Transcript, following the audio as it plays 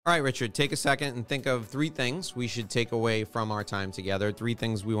All right, Richard, take a second and think of 3 things we should take away from our time together, 3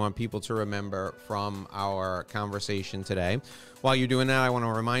 things we want people to remember from our conversation today. While you're doing that, I want to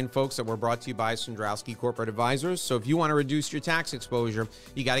remind folks that we're brought to you by Sandrowski Corporate Advisors. So if you want to reduce your tax exposure,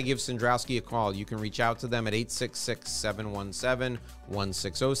 you got to give Sandrowski a call. You can reach out to them at 866-717-1607,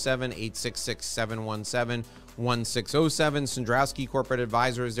 866-717-1607. Sandrowski Corporate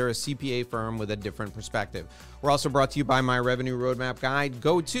Advisors. They're a CPA firm with a different perspective. We're also brought to you by My Revenue Roadmap Guide.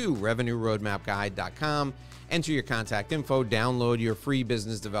 Go to revenueroadmapguide.com. Enter your contact info, download your free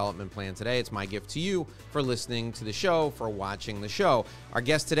business development plan today. It's my gift to you for listening to the show, for watching the show. Our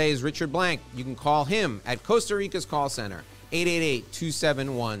guest today is Richard Blank. You can call him at Costa Rica's call center,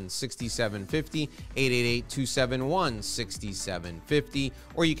 888-271-6750, 888-271-6750,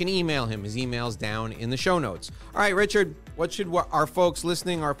 or you can email him. His email's down in the show notes. All right, Richard, what should our folks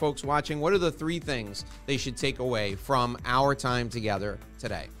listening, our folks watching, what are the 3 things they should take away from our time together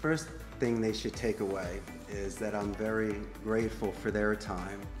today? First thing they should take away is that I'm very grateful for their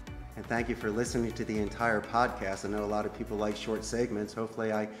time. And thank you for listening to the entire podcast. I know a lot of people like short segments.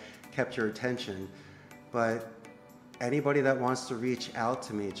 Hopefully I kept your attention. But anybody that wants to reach out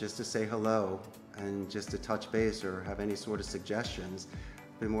to me just to say hello and just to touch base or have any sort of suggestions,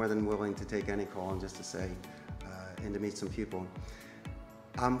 I'd be more than willing to take any call and just to say and to meet some people.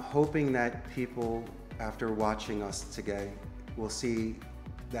 I'm hoping that people, after watching us today, will see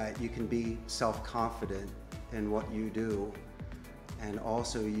that you can be self-confident in what you do, and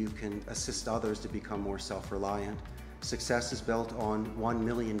also you can assist others to become more self-reliant. Success is built on 1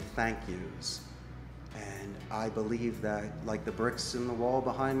 million thank yous. And I believe that, like the bricks in the wall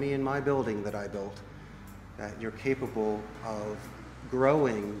behind me in my building that I built, that you're capable of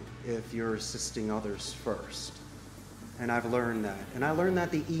growing if you're assisting others first. And I've learned that. And I learned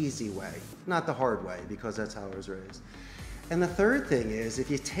that the easy way, not the hard way, because that's how I was raised. And the third thing is, if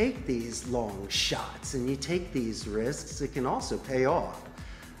you take these long shots and you take these risks, it can also pay off.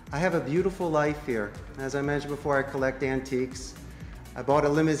 I have a beautiful life here. As I mentioned before, I collect antiques. I bought a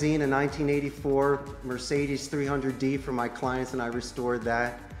limousine in 1984, Mercedes 300D for my clients, and I restored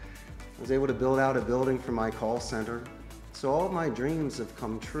that. I was able to build out a building for my call center. So all of my dreams have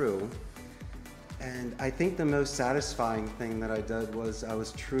come true. And I think the most satisfying thing that I did was I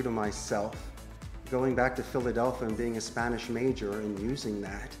was true to myself. Going back to Philadelphia and being a Spanish major and using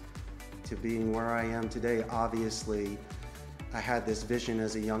that to being where I am today, obviously I had this vision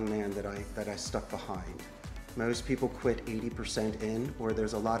as a young man that I stuck behind. Most people quit 80% in, or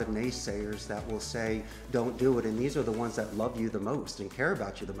there's a lot of naysayers that will say, don't do it, and these are the ones that love you the most and care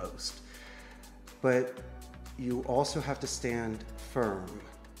about you the most. But you also have to stand firm,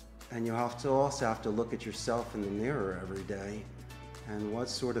 and you also have to look at yourself in the mirror every day. And what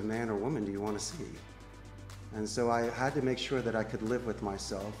sort of man or woman do you want to see? And so I had to make sure that I could live with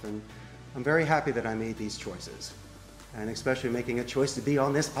myself, and I'm very happy that I made these choices, and especially making a choice to be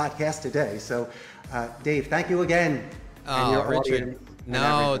on this podcast today. So Dave, thank you again. Oh, Richard,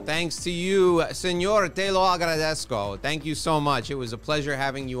 no, thanks to you, Señor, te lo agradezco. Thank you so much. It was a pleasure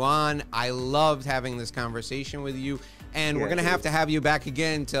having you on. I loved having this conversation with you. And we're going to have you back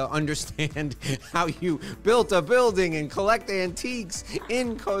again to understand how you built a building and collect antiques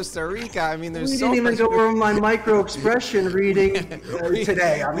in Costa Rica. I mean, there's so much. We didn't even go over my micro expression reading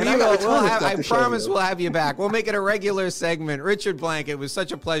today. I mean, I promise we'll have you back. We'll make it a regular segment. Richard Blank, it was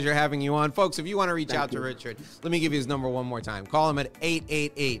such a pleasure having you on. Folks, if you want to reach out to Richard, let me give you his number one more time. Call him at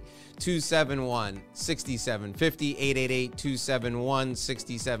 888-271-6750,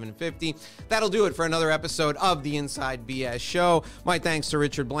 888-271-6750. That'll do it for another episode of the Inside BS Show. My thanks to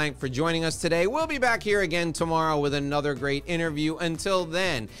Richard Blank for joining us today. We'll be back here again tomorrow with another great interview. Until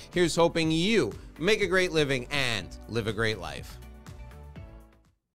then, here's hoping you make a great living and live a great life.